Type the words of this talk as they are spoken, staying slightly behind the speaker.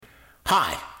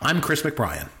Hi, I'm Chris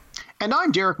McBrien. And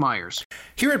I'm Derek Myers.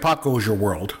 Here at Pop Goes Your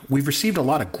World, we've received a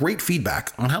lot of great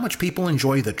feedback on how much people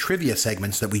enjoy the trivia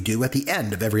segments that we do at the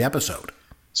end of every episode.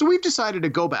 So we've decided to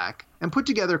go back and put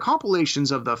together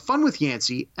compilations of the Fun with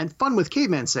Yancey and Fun with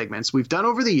Caveman segments we've done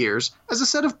over the years as a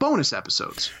set of bonus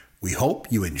episodes. We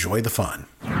hope you enjoy the fun.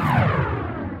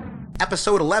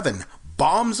 Episode 11,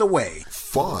 Bombs Away.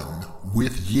 Fun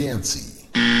with Yancey.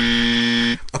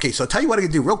 Okay, so I'll tell you what I'm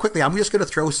going to do real quickly. I'm just going to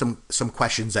throw some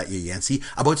questions at you, Yancey,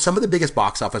 about some of the biggest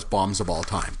box office bombs of all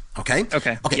time. Okay?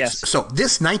 Okay, yes. So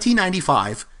this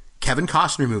 1995 Kevin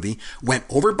Costner movie went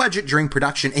over budget during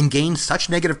production and gained such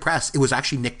negative press, it was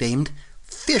actually nicknamed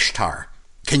Fish Tar.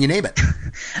 Can you name it?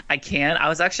 I can. I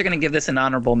was actually going to give this an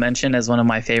honorable mention as one of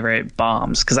my favorite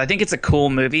bombs because I think it's a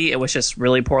cool movie. It was just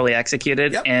really poorly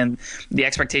executed, and the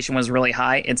expectation was really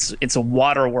high. It's a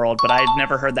water world, but I'd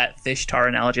never heard that fish tar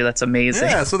analogy. That's amazing.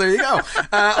 Yeah, so there you go.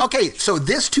 Okay, so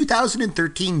this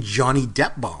 2013 Johnny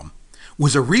Depp bomb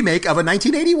was a remake of a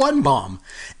 1981 bomb.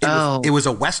 It was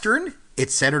a Western. It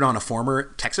centered on a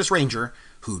former Texas Ranger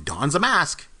who dons a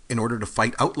mask in order to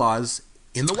fight outlaws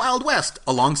in the Wild West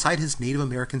alongside his Native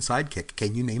American sidekick.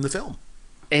 Can you name the film?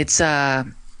 It's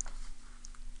Johnny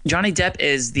Depp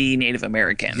is the Native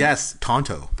American. Yes,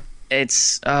 Tonto.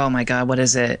 It's, oh my God, what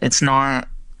is it? It's not,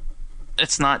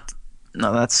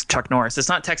 no, that's Chuck Norris. It's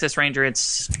not Texas Ranger.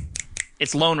 It's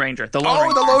Lone Ranger. The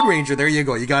Lone Ranger. There you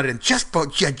go. You got it. And just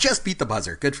beat the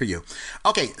buzzer. Good for you.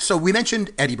 Okay, so we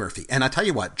mentioned Eddie Murphy. And I'll tell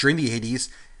you what, during the 80s,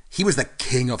 he was the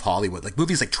king of Hollywood. Like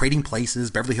movies like Trading Places,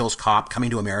 Beverly Hills Cop, Coming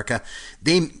to America.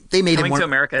 They made him Coming to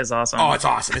America is awesome. Oh, it's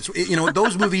awesome.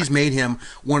 Those movies made him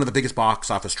one of the biggest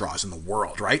box office draws in the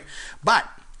world, right? But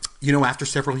after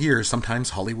several years, sometimes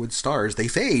Hollywood stars, they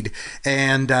fade.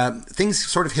 And things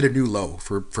sort of hit a new low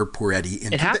for poor Eddie.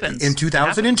 It happens. In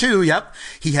 2002, yep.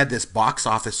 He had this box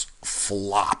office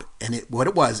flop. And it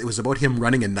was about him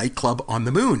running a nightclub on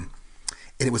the moon.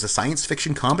 And it was a science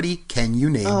fiction comedy. Can you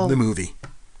name the movie?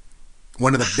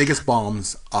 One of the biggest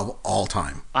bombs of all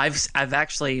time. I've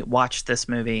actually watched this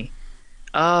movie.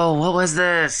 Oh, what was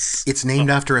this? It's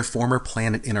named after a former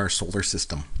planet in our solar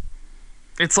system.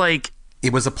 It's like...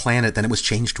 It was a planet, then it was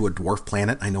changed to a dwarf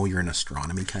planet. I know you're an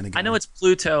astronomy kind of guy. I know it's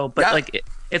Pluto, but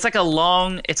it's like a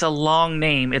long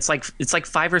name. It's like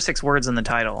 5 or 6 words in the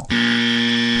title.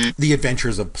 The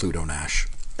Adventures of Pluto Nash.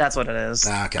 That's what it is.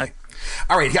 Okay.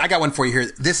 All right, I got one for you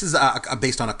here. This is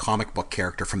based on a comic book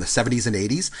character from the 70s and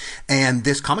 80s. And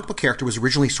this comic book character was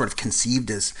originally sort of conceived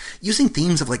as using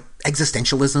themes of like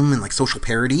existentialism and like social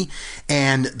parody.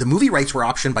 And the movie rights were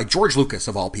optioned by George Lucas,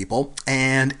 of all people.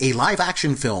 And a live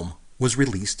action film was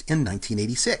released in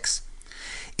 1986.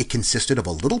 It consisted of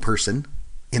a little person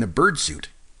in a bird suit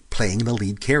playing the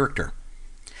lead character.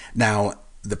 Now,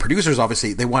 the producers,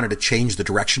 obviously, they wanted to change the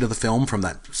direction of the film from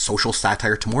that social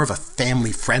satire to more of a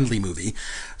family-friendly movie.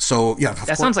 So, yeah.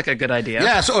 That sounds like a good idea.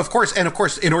 Yeah, so of course,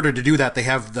 in order to do that, they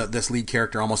have this lead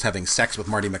character almost having sex with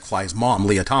Marty McFly's mom,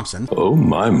 Leah Thompson. Oh,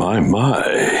 my.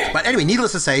 But anyway,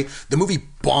 needless to say, the movie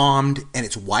bombed, and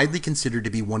it's widely considered to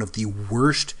be one of the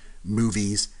worst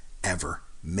movies ever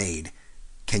made.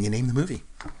 Can you name the movie?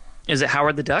 Is it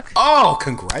Howard the Duck? Oh,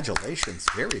 congratulations.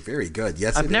 Very, very good.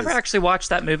 Yes, I've never actually watched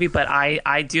that movie, but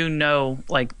I do know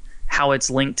like how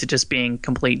it's linked to just being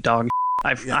complete dog.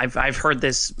 I've heard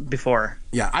this before.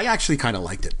 Yeah, I actually kind of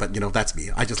liked it, but that's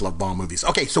me. I just love bomb movies.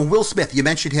 Okay, so Will Smith, you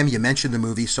mentioned him, you mentioned the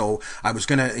movie, so I was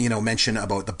going to, mention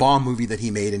about the bomb movie that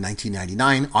he made in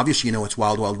 1999. Obviously, it's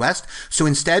Wild Wild West. So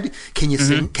instead, can you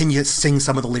sing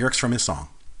some of the lyrics from his song?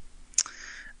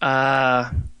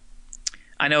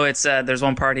 I know it's there's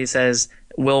one part he says,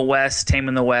 Will West,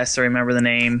 Taming the West, I remember the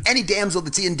name. Any damsel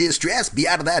that's in distress, be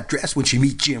out of that dress when she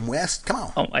meet Jim West. Come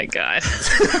on. Oh my God.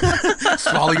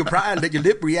 Swallow your pride, let your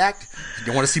lip react. You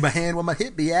don't want to see my hand where my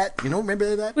hip be at.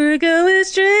 Remember that? We're going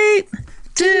straight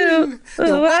to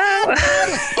the wild.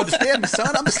 Understand me,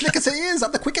 son. I'm the slick as it is.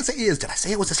 I'm the quick as it is. Did I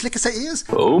say it was the slick as it is?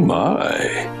 Oh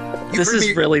my. This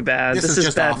is really bad. This is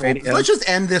just bad awful. radio. Let's just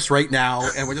end this right now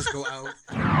and we'll just go out.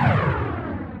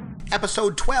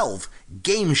 Episode 12,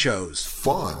 Game Shows.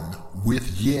 Fun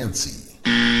with Yancey.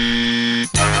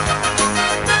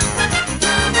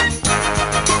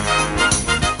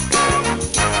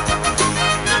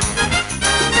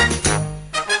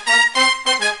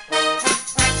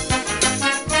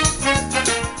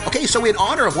 Okay, so in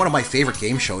honor of one of my favorite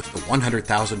game shows, the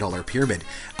 $100,000 Pyramid,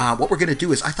 what we're going to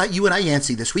do is I thought you and I,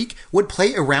 Yancey, this week would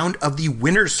play a round of the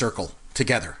winner's circle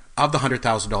together of the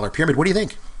 $100,000 Pyramid. What do you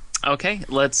think? Okay,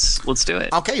 let's do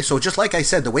it. Okay, so just like I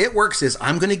said, the way it works is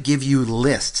I'm going to give you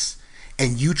lists,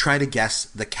 and you try to guess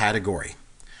the category.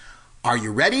 Are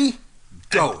you ready?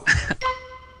 Go.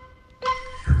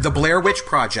 The Blair Witch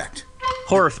Project.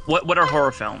 Horror. What are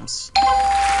horror films?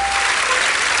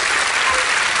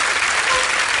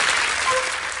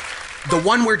 The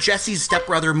one where Jesse's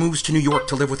stepbrother moves to New York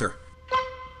to live with her.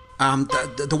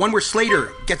 The one where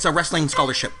Slater gets a wrestling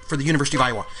scholarship for the University of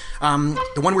Iowa.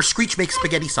 The one where Screech makes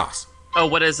spaghetti sauce. Oh,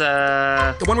 what is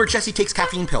The one where Jesse takes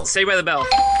caffeine pills. Saved by the Bell.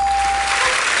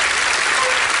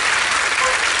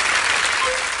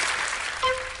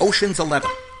 Ocean's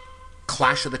 11.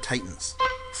 Clash of the Titans.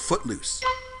 Footloose.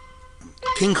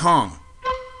 King Kong.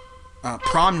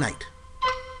 Prom Night.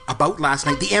 About Last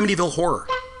Night. The Amityville Horror.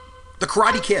 The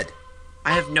Karate Kid.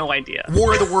 I have no idea.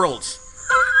 War of the Worlds.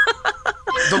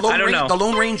 The I don't know. The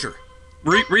Lone Ranger.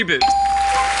 Reboot.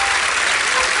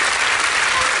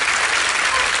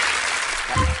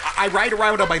 I ride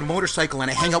around on my motorcycle and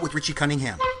I hang out with Richie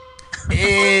Cunningham.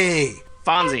 Hey.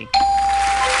 Fonzie.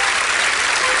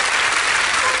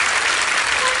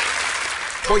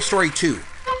 Toy Story 2.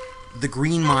 The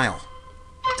Green Mile.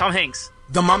 Tom Hanks.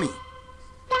 The Mummy.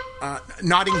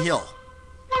 Notting Hill.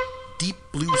 Deep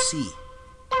Blue Sea.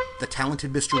 The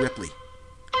Talented Mr. Ripley.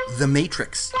 The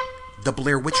Matrix. The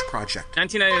Blair Witch Project.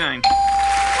 1999.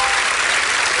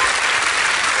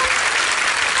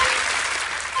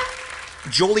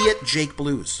 Joliet Jake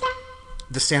Blues.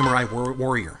 The Samurai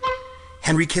Warrior.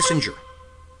 Henry Kissinger.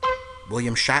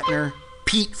 William Shatner.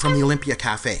 Pete from the Olympia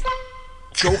Cafe.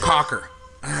 Joe Cocker.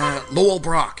 Lowell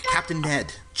Brock. Captain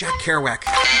Ned. Jack Kerouac.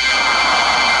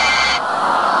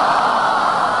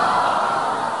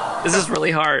 This is really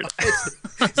hard.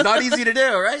 It's not easy to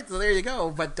do, right? So there you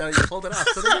go. But you pulled it off.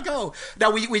 So there you go.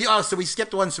 Now we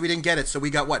skipped one, so we didn't get it. So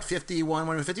we got what? 51,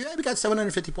 150. Yeah, we got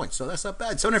 750 points. So that's not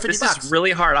bad. 750 bucks. This is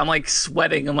really hard. I'm like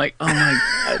sweating. I'm like, oh my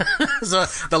god. So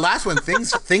the last one,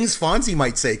 things Fonzie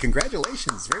might say.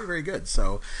 Congratulations, very very good.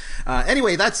 So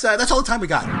anyway, that's all the time we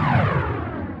got.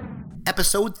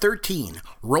 Episode 13,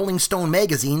 Rolling Stone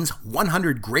Magazine's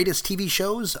 100 Greatest TV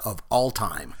Shows of All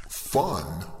Time.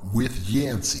 Fun with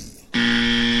Yancey.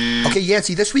 Okay,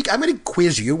 Yancey, this week I'm going to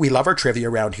quiz you. We love our trivia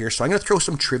around here, so I'm going to throw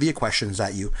some trivia questions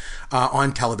at you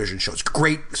on television shows.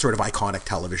 Great sort of iconic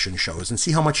television shows, and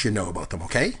see how much you know about them,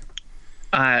 okay?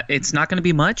 It's not going to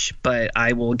be much, but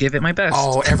I will give it my best.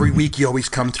 Oh, every week you always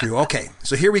come through. Okay,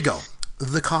 so here we go.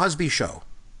 The Cosby Show,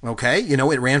 okay? You know,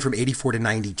 it ran from 84 to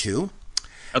 92.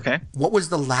 Okay. What was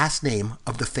the last name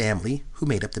of the family who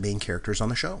made up the main characters on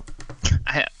the show?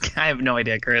 I have no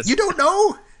idea, Chris. You don't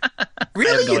know?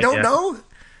 Really? no You don't idea. know?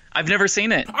 I've never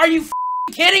seen it. Are you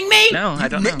kidding me? No, I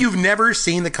don't know. You've never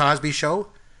seen The Cosby Show?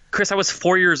 Chris, I was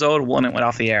 4 years old when it went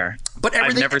off the air. But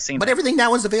I've never seen But it. everything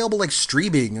now is available like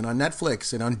streaming and on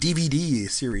Netflix and on DVD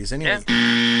series. Anyway,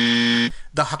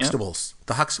 The Huxtables.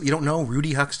 You don't know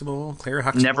Rudy Huxtable, Claire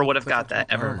Huxtable? Never would have got that,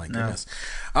 ever. Oh my No. goodness.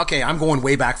 Okay, I'm going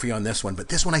way back for you on this one, but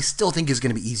this one I still think is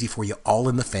going to be easy for you. All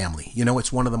in the Family. You know,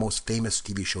 it's one of the most famous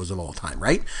TV shows of all time,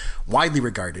 right? Widely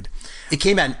regarded. It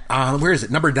came at where is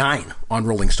it? Number 9 on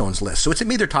Rolling Stone's list. So it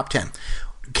made their top 10.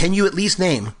 Can you at least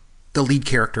name the lead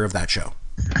character of that show?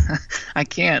 I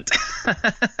can't.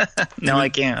 No, I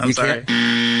can't. I'm sorry.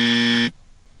 Can't?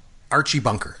 Archie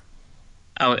Bunker.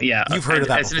 Oh, yeah. You've heard of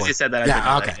that As soon before. as you said that, I Yeah, did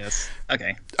know okay. that, yes.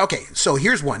 Okay. Okay, so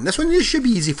here's one. This one should be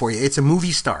easy for you. It's a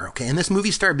movie star, okay? And this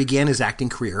movie star began his acting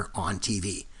career on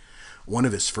TV. One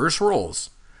of his first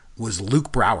roles was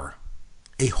Luke Brower,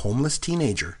 a homeless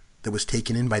teenager that was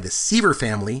taken in by the Seaver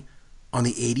family on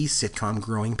the 80s sitcom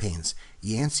Growing Pains.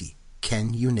 Yancey,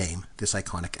 can you name this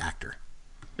iconic actor?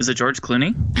 Is it George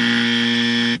Clooney?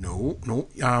 No.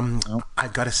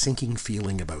 I've got a sinking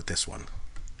feeling about this one.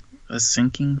 A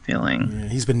sinking feeling.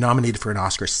 He's been nominated for an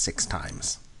Oscar 6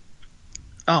 times.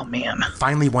 Oh, man.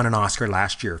 Finally won an Oscar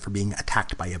last year for being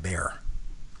attacked by a bear.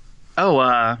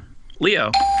 Oh,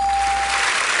 Leo.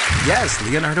 Yes,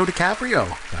 Leonardo DiCaprio.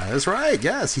 That is right.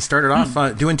 Yes, he started off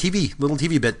doing little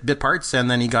TV bit parts, and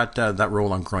then he got that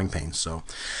role on Growing Pains. So,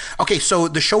 okay, so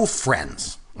the show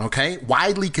Friends, okay,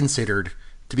 widely considered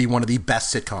to be one of the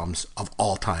best sitcoms of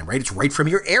all time, right? It's right from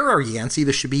your era, Yancey.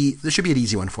 This should be an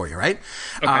easy one for you, right?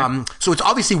 Okay. So it's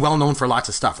obviously well known for lots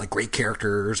of stuff, like great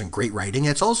characters and great writing.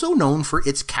 It's also known for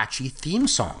its catchy theme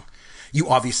song. You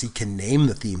obviously can name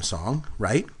the theme song,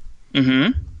 right?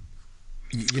 Mm-hmm.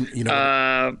 You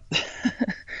know.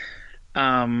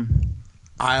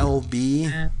 I'll be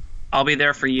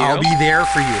there for you. I'll be there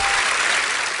for you.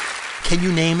 Can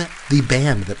you name the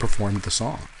band that performed the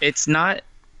song? It's not.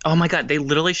 Oh my God! They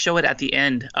literally show it at the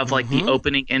end of like the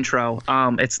opening intro.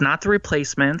 It's not the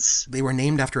Replacements. They were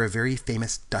named after a very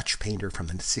famous Dutch painter from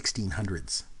the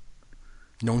 1600s,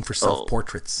 known for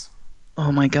self-portraits.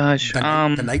 Oh my gosh! The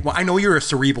Night. I know you're a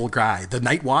cerebral guy. The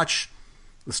Night Watch,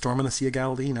 The Storm on the Sea of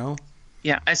Galilee. No.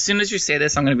 Yeah, as soon as you say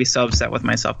this, I'm going to be so upset with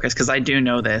myself, Chris, because I do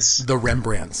know this. The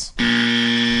Rembrandts.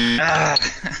 Gosh.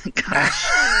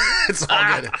 It's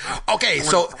all good. Okay,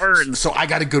 so I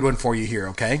got a good one for you here,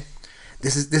 okay?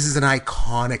 This is an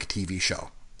iconic TV show,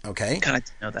 okay? God, I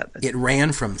didn't know that. It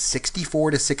ran from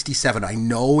 64 to 67. I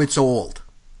know it's old,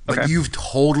 but Okay. you've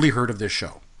totally heard of this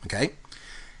show, okay?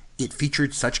 It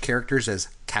featured such characters as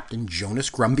Captain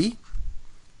Jonas Grumby,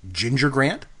 Ginger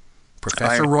Grant,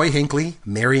 Professor Roy Hinckley,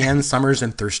 Marianne Summers,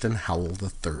 and Thurston Howell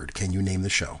III. Can you name the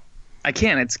show? I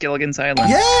can. It's Gilligan's Island.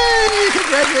 Yay!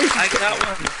 Congratulations! I got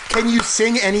one. Can you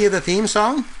sing any of the theme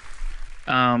song?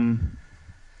 I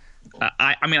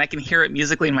mean, I can hear it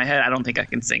musically in my head. I don't think I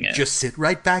can sing it. Just sit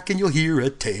right back and you'll hear a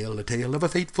tale of a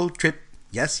fateful trip.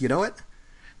 Yes, you know it?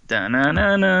 Exactly. I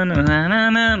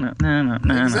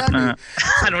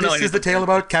don't know. This is the tale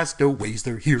about castaways.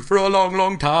 They're here for a long,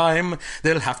 long time.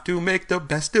 They'll have to make the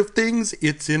best of things.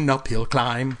 It's an uphill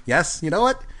climb. Yes, you know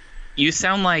it? You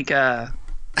sound like what's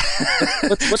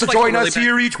So like join really us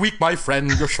here each week, my friend.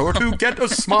 You're sure to get a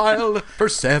smile for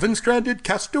 7 stranded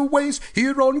castaways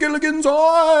here on Gilligan's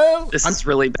Isle. This is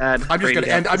really bad. I'm just radio.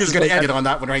 going to This is end really it on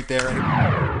that one right there.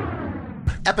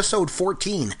 Episode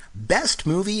 14, Best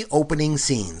Movie Opening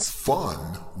Scenes.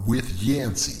 Fun with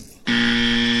Yancey.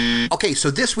 Okay, so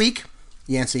this week,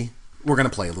 Yancey, we're going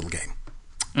to play a little game.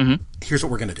 Mm-hmm. Here's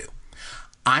what we're going to do.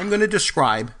 I'm going to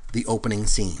describe the opening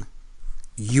scene.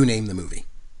 You name the movie.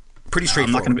 Pretty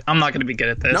straightforward. I'm not going to be good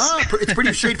at this. No, it's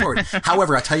pretty straightforward.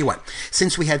 However, I'll tell you what.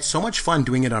 Since we had so much fun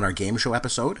doing it on our game show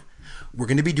episode, we're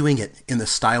going to be doing it in the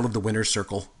style of the winner's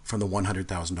circle from the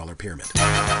 $100,000 pyramid.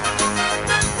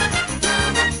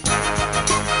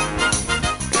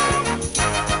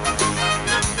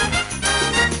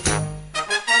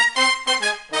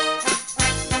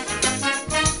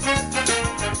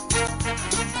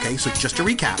 Okay, so just to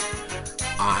recap,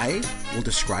 I will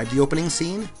describe the opening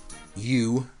scene.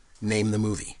 You name the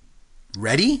movie.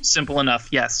 Ready? Simple enough.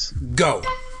 Yes. Go.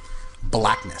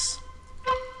 Blackness.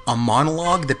 A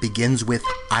monologue that begins with,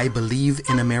 I believe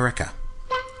in America.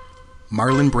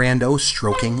 Marlon Brando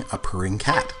stroking a purring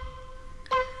cat.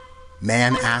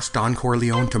 Man asked Don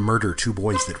Corleone to murder 2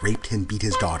 boys that raped and beat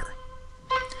his daughter.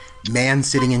 Man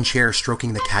sitting in chair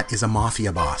stroking the cat is a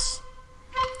mafia boss.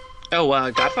 Oh,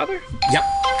 Godfather? Yep.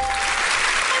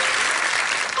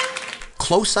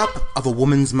 Close-up of a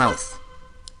woman's mouth.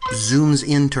 Zooms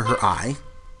into her eye.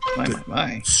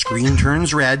 My. Screen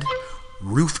turns red.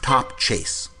 Rooftop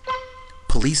chase.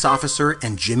 Police officer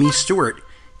and Jimmy Stewart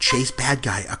chase bad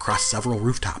guy across several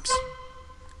rooftops.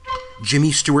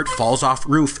 Jimmy Stewart falls off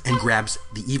roof and grabs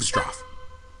the eavesdrop.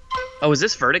 Oh, is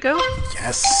this Vertigo?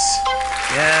 Yes.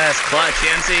 Yes, clutch,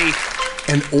 Yancey.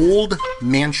 An old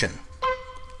mansion.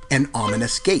 An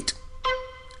ominous gate.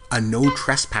 A no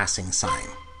trespassing sign.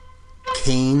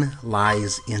 Kane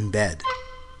lies in bed.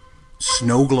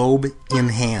 Snow globe in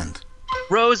hand.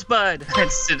 Rosebud.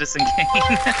 It's Citizen Kane.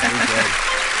 Very good.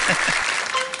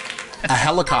 A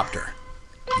helicopter.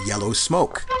 Yellow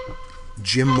smoke.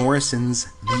 Jim Morrison's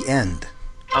The End.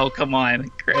 Oh, come on,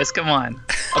 Chris. Come on.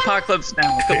 Apocalypse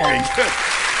Now. Come on.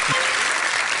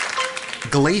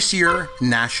 Glacier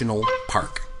National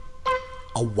Park.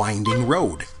 A winding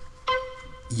road.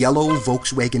 Yellow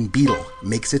Volkswagen Beetle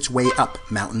makes its way up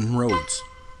mountain roads.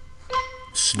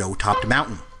 Snow-topped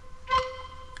mountain.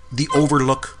 The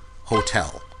Overlook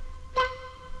Hotel.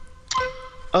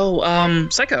 Oh,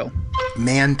 Psycho.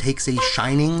 Man takes a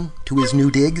shining to his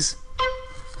new digs.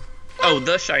 Oh,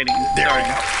 The Shining. There Sorry. we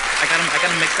go. I got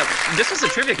them mixed up. This was a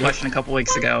trivia question a couple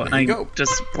weeks ago, and There I you go.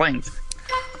 just blanked.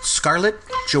 Scarlett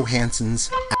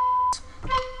Johansson's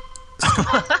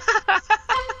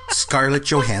Scarlett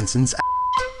Johansson's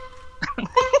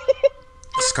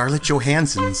Scarlett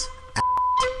Johansson's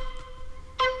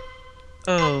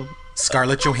Oh,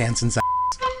 Scarlett Johansson's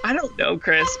I don't know,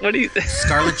 Chris. What do you?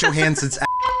 Scarlett Johansson's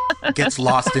gets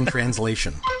lost in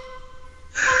translation.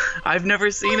 I've never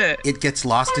seen it. It gets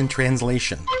lost in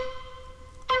translation.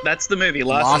 That's the movie.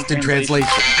 Lost in translation.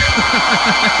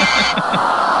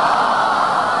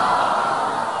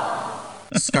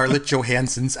 Scarlett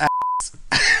Johansson's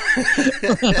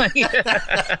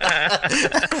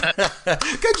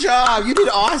Good job. You did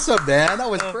awesome, man. That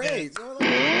was great.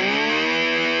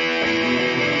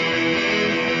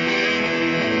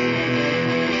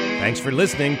 Thanks for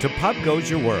listening to Pop Goes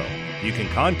Your World. You can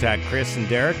contact Chris and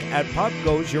Derek at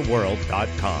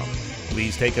popgoesyourworld.com.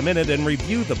 Please take a minute and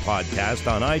review the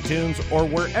podcast on iTunes or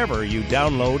wherever you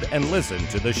download and listen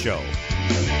to the show.